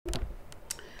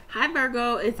Hi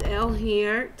Virgo, it's Elle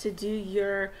here to do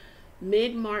your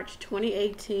mid-March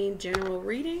 2018 general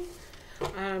reading.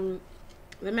 The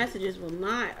messages will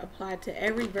not apply to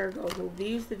every Virgo who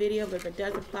views the video, but if it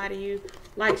does apply to you,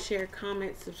 like, share,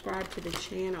 comment, subscribe to the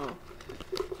channel.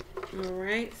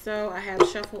 Alright, so I have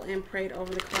shuffled and prayed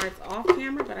over the cards off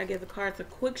camera, but I give the cards a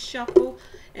quick shuffle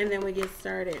and then we get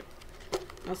started.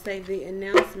 I'll save the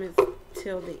announcements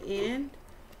till the end.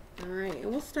 Alright,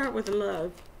 and we'll start with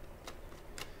love.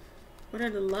 What are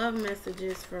the love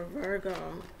messages for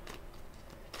Virgo?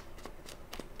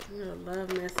 What are the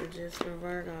love messages for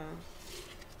Virgo?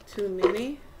 Too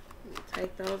many?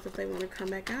 Take those if they want to come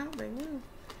back out, they will.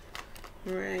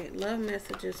 Alright, love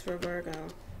messages for Virgo.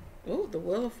 Oh, the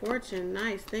Wheel of Fortune.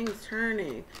 Nice. Things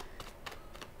turning.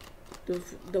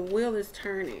 The wheel is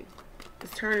turning.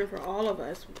 It's turning for all of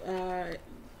us.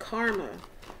 Karma.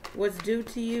 What's due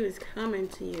to you is coming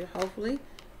to you, hopefully.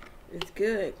 It's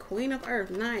good. Queen of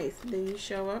Earth. Nice. Then you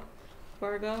show up,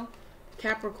 Virgo,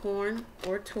 Capricorn,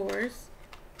 or Taurus.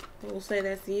 We'll say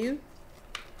that's you.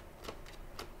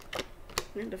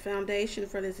 And the foundation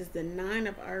for this is the Nine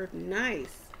of Earth.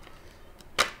 Nice.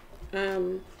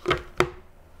 Came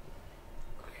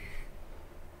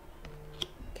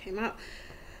out.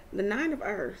 The Nine of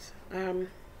Earth.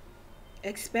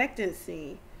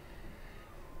 Expectancy.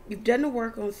 You've done the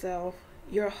work on self.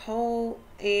 You're whole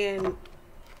and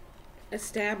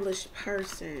established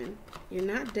person. You're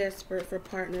not desperate for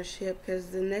partnership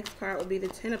because the next card will be the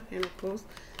Ten of Pentacles.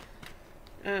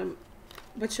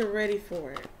 But you're ready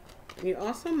for it. You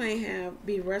also may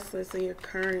be restless in your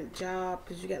current job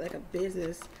because you got like a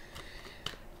business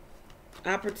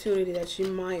opportunity that you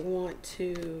might want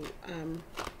to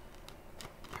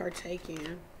partake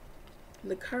in.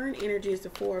 The current energy is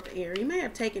the Four of Air. You may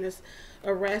have taken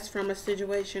a rest from a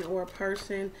situation or a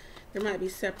person. There might be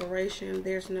separation.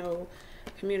 There's no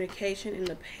communication in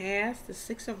the past. The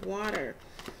Six of Water.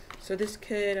 So this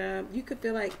could, you could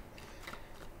feel like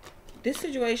this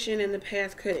situation in the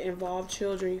past could involve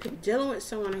children. You could be dealing with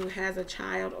someone who has a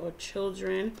child or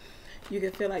children. You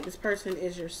could feel like this person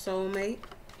is your soulmate.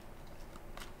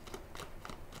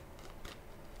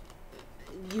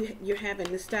 You're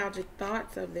having nostalgic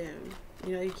thoughts of them.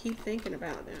 You know, you keep thinking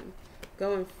about them.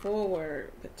 Going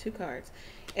forward with two cards.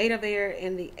 Eight of Air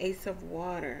and the Ace of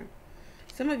Water.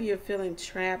 Some of you are feeling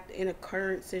trapped in a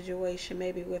current situation,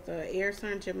 maybe with an air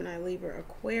sign, Gemini, Libra,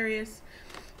 Aquarius,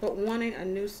 but wanting a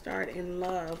new start in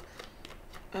love.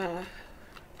 Let's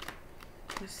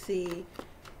see.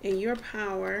 In your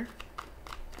power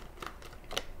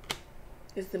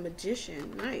is the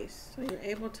Magician. Nice. So you're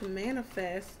able to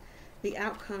manifest the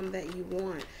outcome that you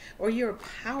want, or you're a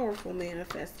powerful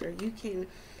manifester. You can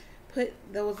put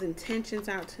those intentions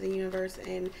out to the universe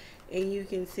and you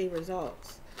can see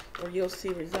results, or you'll see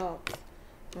results.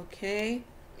 Okay,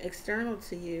 external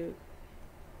to you,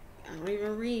 I don't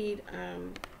even read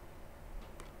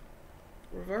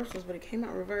reversals, but it came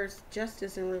out reverse.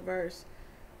 Justice in reverse.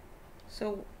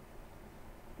 So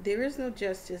there is no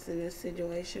justice in this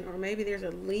situation, or maybe there's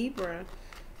a Libra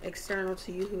external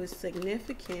to you who is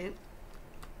significant,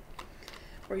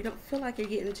 or you don't feel like you're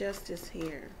getting justice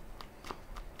here.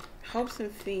 Hopes and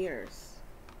fears.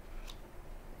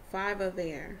 Five of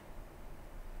Air.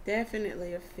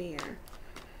 Definitely a fear.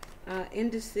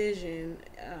 Indecision.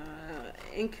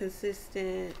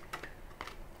 Inconsistent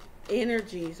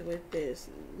energies with this.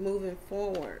 Moving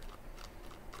forward.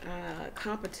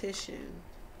 Competition.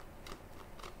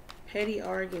 Petty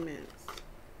arguments.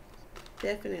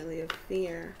 Definitely a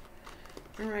fear.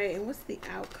 Alright, and what's the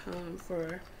outcome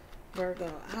for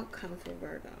Virgo? Outcome for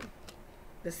Virgo.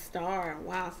 The Star.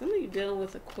 Wow, some of you dealing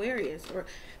with Aquarius, or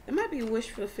there might be wish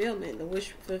fulfillment. The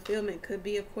wish fulfillment could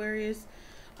be Aquarius.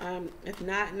 If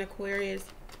not an Aquarius,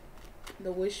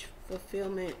 the wish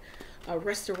fulfillment,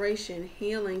 restoration,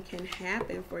 healing can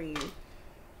happen for you.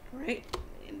 Right?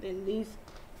 And then these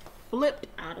flipped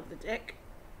out of the deck.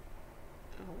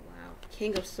 Oh wow.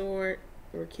 King of Sword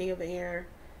or King of Air.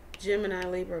 Gemini,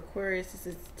 Libra, Aquarius. This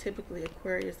is typically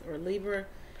Aquarius or Libra.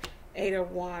 Eight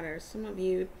of Water. Some of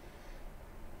you,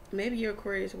 maybe your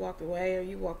Aquarius walked away, or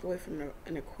you walked away from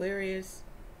an Aquarius,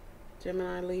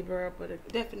 Gemini, Libra, but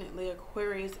definitely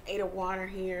Aquarius. Eight of Water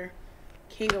here.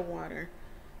 King of Water.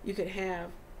 You could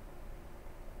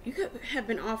have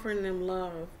been offering them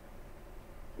love.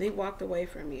 They walked away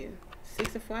from you.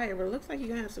 Six of Fire, but it looks like you're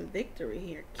gonna have some victory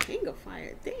here. King of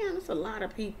Fire. Damn, that's a lot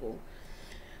of people.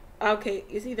 Okay,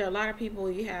 it's either a lot of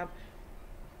people, you have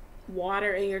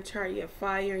water in your chart, you have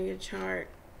fire in your chart,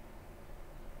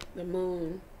 the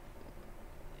moon.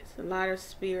 It's a lot of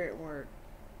spirit work.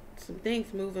 Some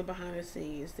things moving behind the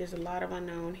scenes. There's a lot of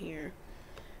unknown here.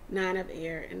 Nine of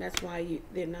Air, and that's why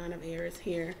the Nine of Air is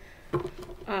here.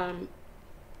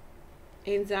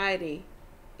 Anxiety,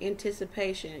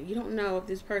 anticipation. You don't know if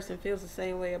this person feels the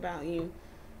same way about you.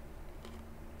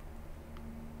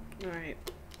 All right,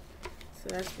 so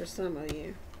that's for some of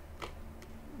you.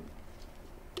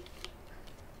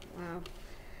 Wow.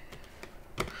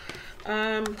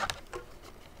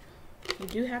 You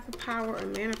do have the power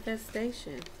of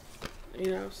manifestation,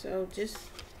 you know, so just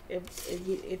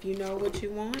if you know what you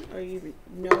want, or you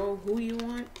know who you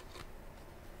want,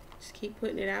 just keep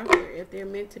putting it out there. If they're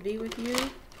meant to be with you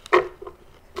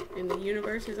and the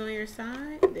universe is on your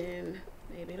side, then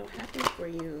maybe it'll happen for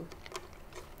you.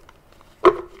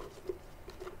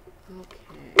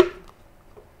 Okay.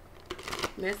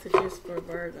 Messages for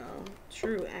Virgo.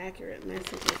 True, accurate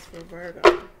messages for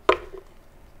Virgo.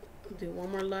 Do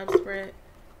one more love spread.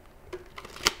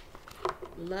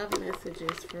 Love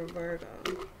messages for Virgo.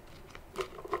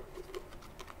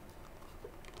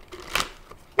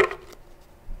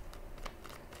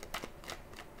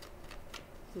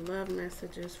 Love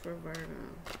messages for Virgo.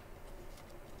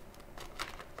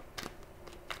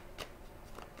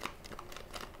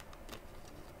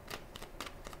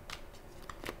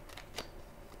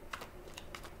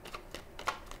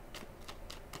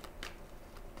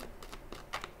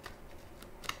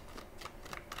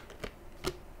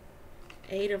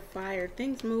 Eight of Fire.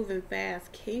 Things moving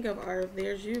fast. King of Earth.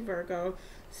 There's you, Virgo.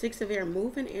 Six of Air.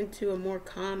 Moving into a more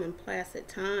calm and placid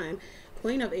time.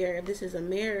 Queen of Air. If this is a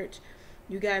marriage,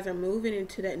 you guys are moving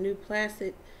into that new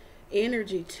placid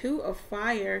energy. Two of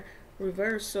Fire.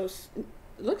 Reverse. So it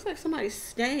looks like somebody's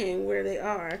staying where they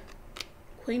are.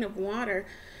 Queen of Water.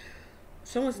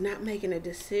 Someone's not making a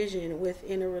decision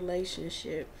within a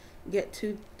relationship. Get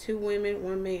two women,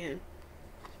 one man.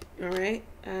 All right.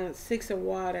 Six of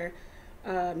Water.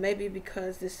 Maybe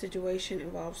because this situation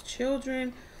involves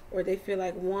children, or they feel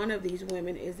like one of these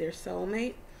women is their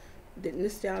soulmate. The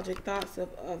nostalgic thoughts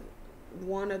of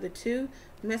one of the two.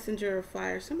 Messenger of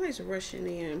Fire. Somebody's rushing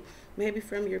in, maybe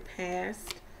from your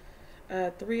past.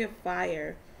 Three of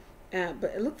Fire.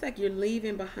 But it looks like you're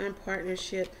leaving behind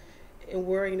partnership and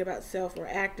worrying about self, or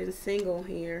acting single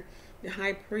here. The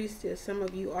High Priestess. Some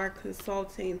of you are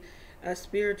consulting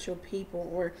spiritual people,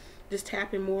 or just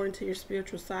tapping more into your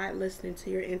spiritual side, listening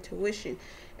to your intuition.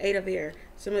 Eight of Air.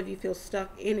 Some of you feel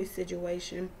stuck in a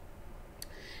situation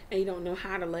and you don't know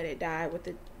how to let it die, with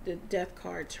the Death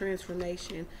card.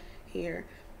 Transformation here,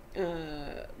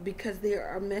 because there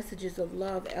are messages of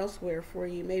love elsewhere for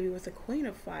you, maybe with a Queen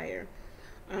of Fire.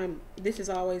 This is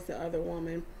always the other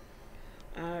woman.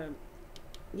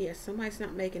 Yeah, somebody's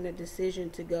not making a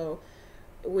decision to go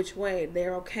which way.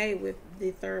 They're okay with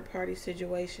the third party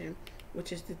situation,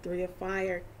 which is the Three of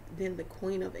Fire, then the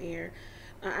Queen of Air.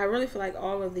 I really feel like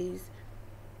all of these,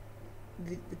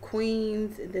 the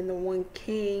queens, and then the one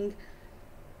king,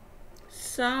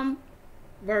 some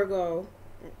Virgo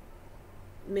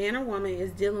man or woman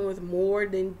is dealing with more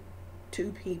than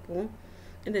two people,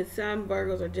 and then some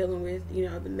Virgos are dealing with, you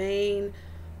know, the main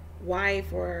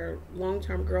wife or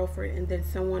long-term girlfriend, and then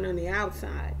someone on the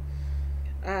outside.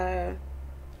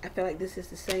 I feel like this is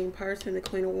the same person, the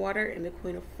Queen of Water and the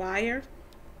Queen of Fire.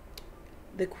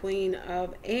 The Queen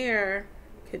of Air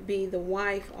could be the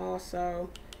wife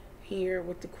also here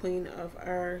with the Queen of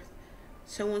Earth.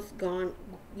 Someone's gone,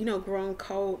 you know, grown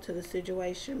cold to the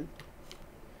situation.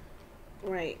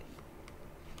 Right.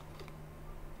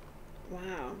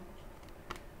 Wow.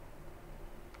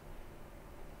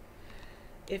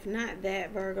 If not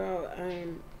that, Virgo,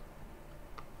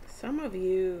 some of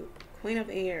you, Queen of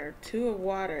Air, Two of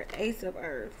Water, Ace of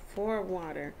Earth, Four of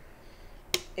Water,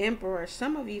 Emperor.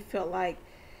 Some of you felt like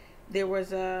there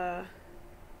was a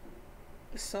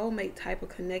soulmate type of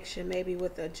connection, maybe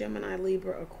with a Gemini,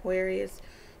 Libra, Aquarius.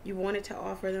 You wanted to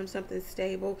offer them something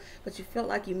stable, but you felt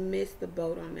like you missed the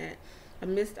boat on that. A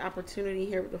missed opportunity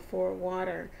here with the Four of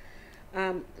Water.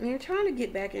 And you're trying to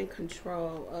get back in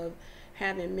control of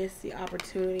having missed the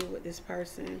opportunity with this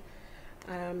person.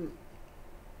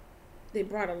 They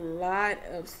brought a lot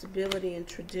of stability and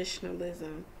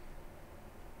traditionalism.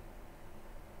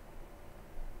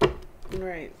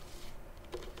 Right.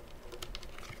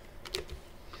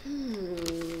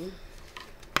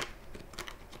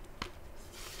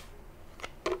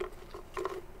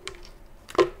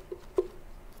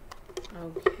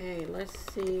 Okay,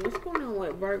 let's see. What's going on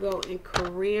with Virgo in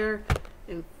career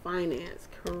and finance?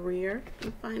 Career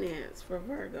and finance for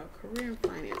Virgo. Career and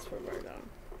finance for Virgo.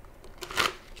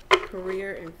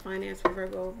 Career and finance for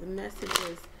Virgo. The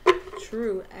messages,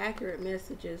 true, accurate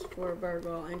messages for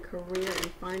Virgo and career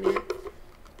and finance.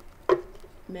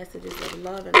 Messages of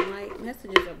love and light.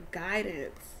 Messages of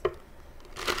guidance.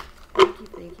 Thank you,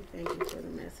 thank you for the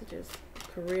messages.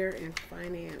 Career and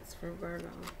finance for Virgo.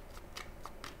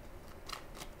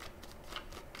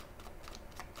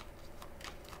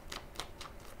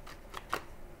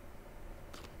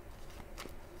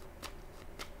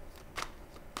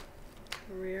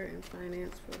 Career and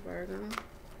finance for Virgo.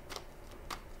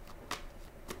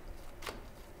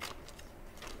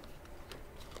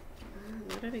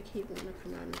 Why do they keep wanting to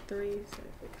come out in threes? So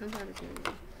if it comes out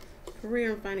again.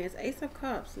 Career and finance. Ace of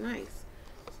Cups. Nice.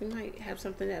 So you might have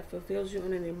something that fulfills you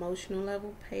on an emotional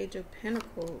level. Page of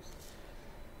Pentacles.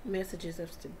 Messages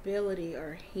of stability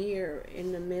are here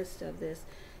in the midst of this.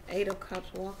 Eight of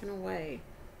Cups, walking away.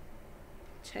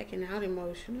 Checking out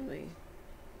emotionally.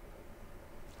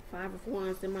 Five of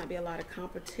Wands, there might be a lot of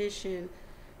competition.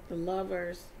 The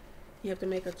Lovers, you have to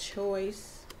make a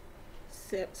choice.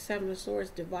 Seven of Swords,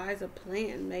 devise a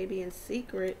plan, maybe in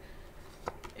secret,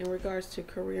 in regards to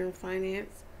career and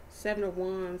finance. Seven of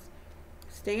Wands,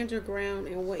 stand your ground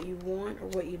in what you want or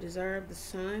what you deserve. The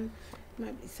Sun,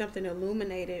 might be something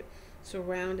illuminated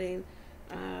surrounding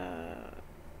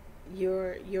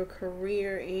your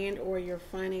career and or your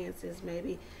finances.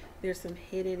 Maybe there's some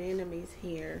hidden enemies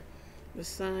here. The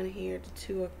Sun here,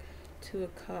 the two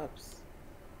of Cups.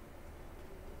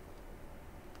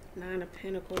 Nine of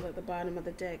Pentacles at the bottom of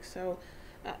the deck. So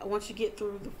once you get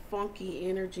through the funky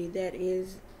energy that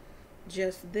is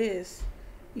just this,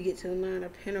 you get to the Nine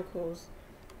of Pentacles.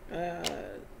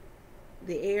 The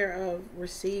air of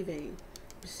receiving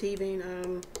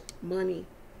money,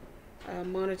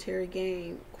 monetary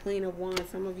gain. Queen of Wands,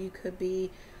 some of you could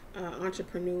be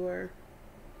entrepreneur,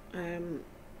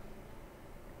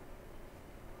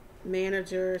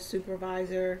 manager,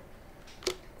 supervisor.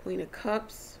 Queen of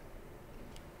Cups,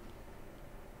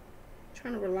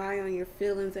 trying to rely on your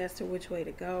feelings as to which way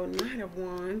to go. Knight of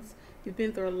Wands, you've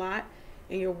been through a lot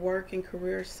in your work and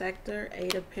career sector.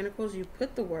 Eight of Pentacles, you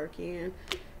put the work in.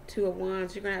 Two of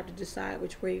Wands, you're going to have to decide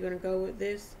which way you're going to go with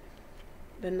this.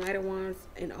 The Knight of Wands,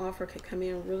 an offer could come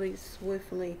in really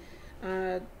swiftly.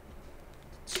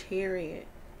 Chariot,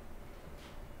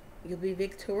 you'll be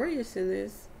victorious in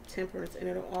this. Temperance, and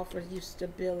it'll offer you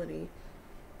stability.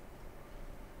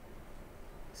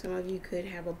 Some of you could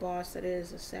have a boss that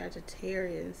is a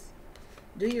Sagittarius.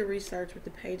 Do your research with the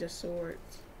Page of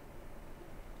Swords,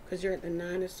 because you're at the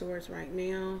Nine of Swords right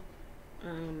now.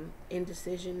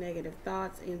 Indecision, negative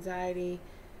thoughts, anxiety,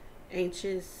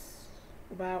 anxious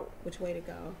about which way to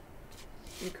go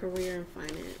in career and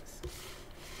finance.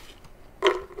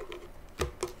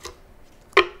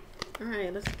 All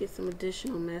right, let's get some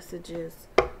additional messages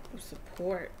of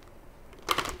support.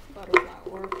 Butterfly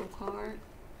Oracle card.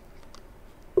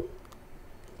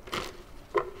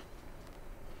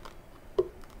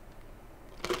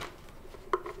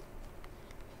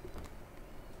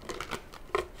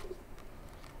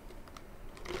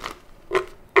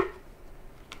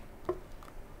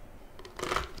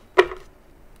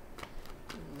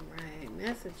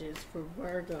 Messages for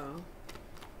Virgo.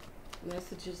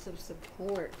 Messages of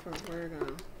support for Virgo.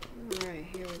 All right,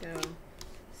 here we go.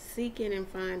 Seeking and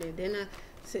finding. Then I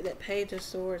see that Page of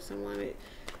Swords. Someone,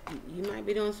 you might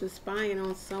be doing some spying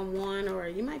on someone, or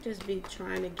you might just be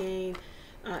trying to gain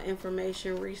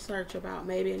information, research about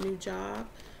maybe a new job,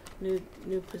 new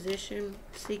position.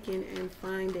 Seeking and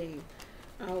finding.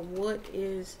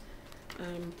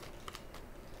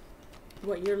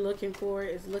 What you're looking for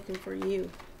is looking for you.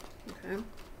 Okay,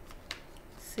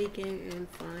 seeking and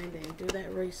finding. Do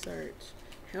that research.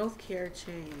 Healthcare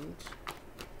change.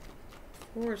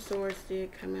 Four of Swords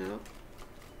did come out.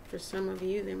 For some of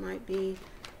you, there might be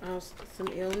some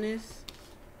illness.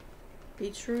 Be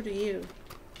true to you.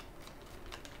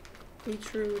 Be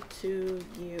true to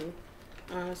you.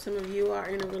 Some of you are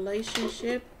in a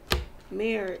relationship,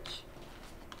 marriage,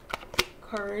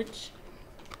 courage,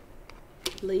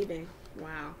 leaving.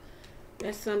 Wow,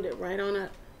 that summed it right on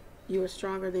up. You are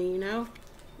stronger than you know.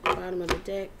 Bottom of the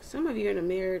deck. Some of you are in a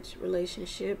marriage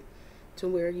relationship to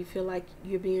where you feel like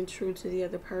you're being true to the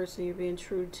other person. You're being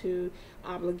true to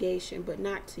obligation, but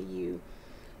not to you.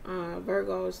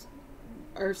 Virgos,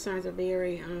 earth signs are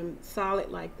very solid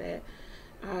like that.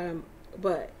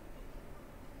 But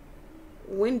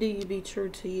when do you be true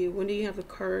to you? When do you have the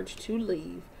courage to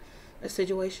leave a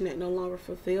situation that no longer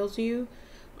fulfills you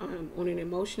on an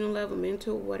emotional level,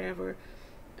 mental, whatever?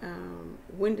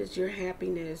 When does your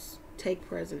happiness take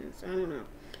precedence? I don't know.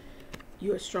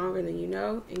 You are stronger than you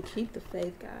know, and keep the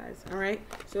faith, guys. All right.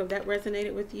 So if that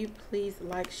resonated with you, please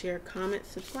like, share, comment,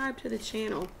 subscribe to the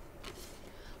channel.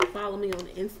 Follow me on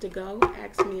Instago.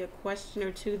 Ask me a question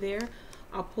or two there.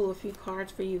 I'll pull a few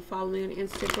cards for you. Follow me on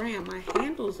Instagram. My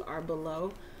handles are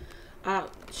below.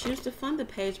 Choose to fund the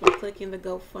page by clicking the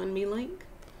GoFund ME link.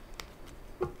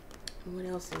 What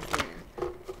else is there?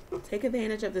 Take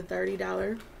advantage of the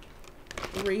 $30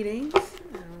 readings.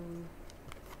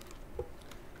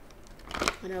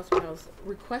 What else? What else?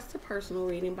 Request a personal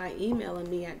reading by emailing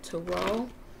me at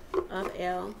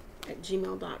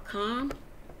tarotofelle@gmail.com.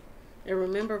 And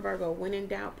remember, Virgo, when in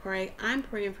doubt, pray. I'm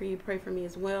praying for you. Pray for me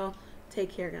as well.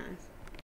 Take care, guys.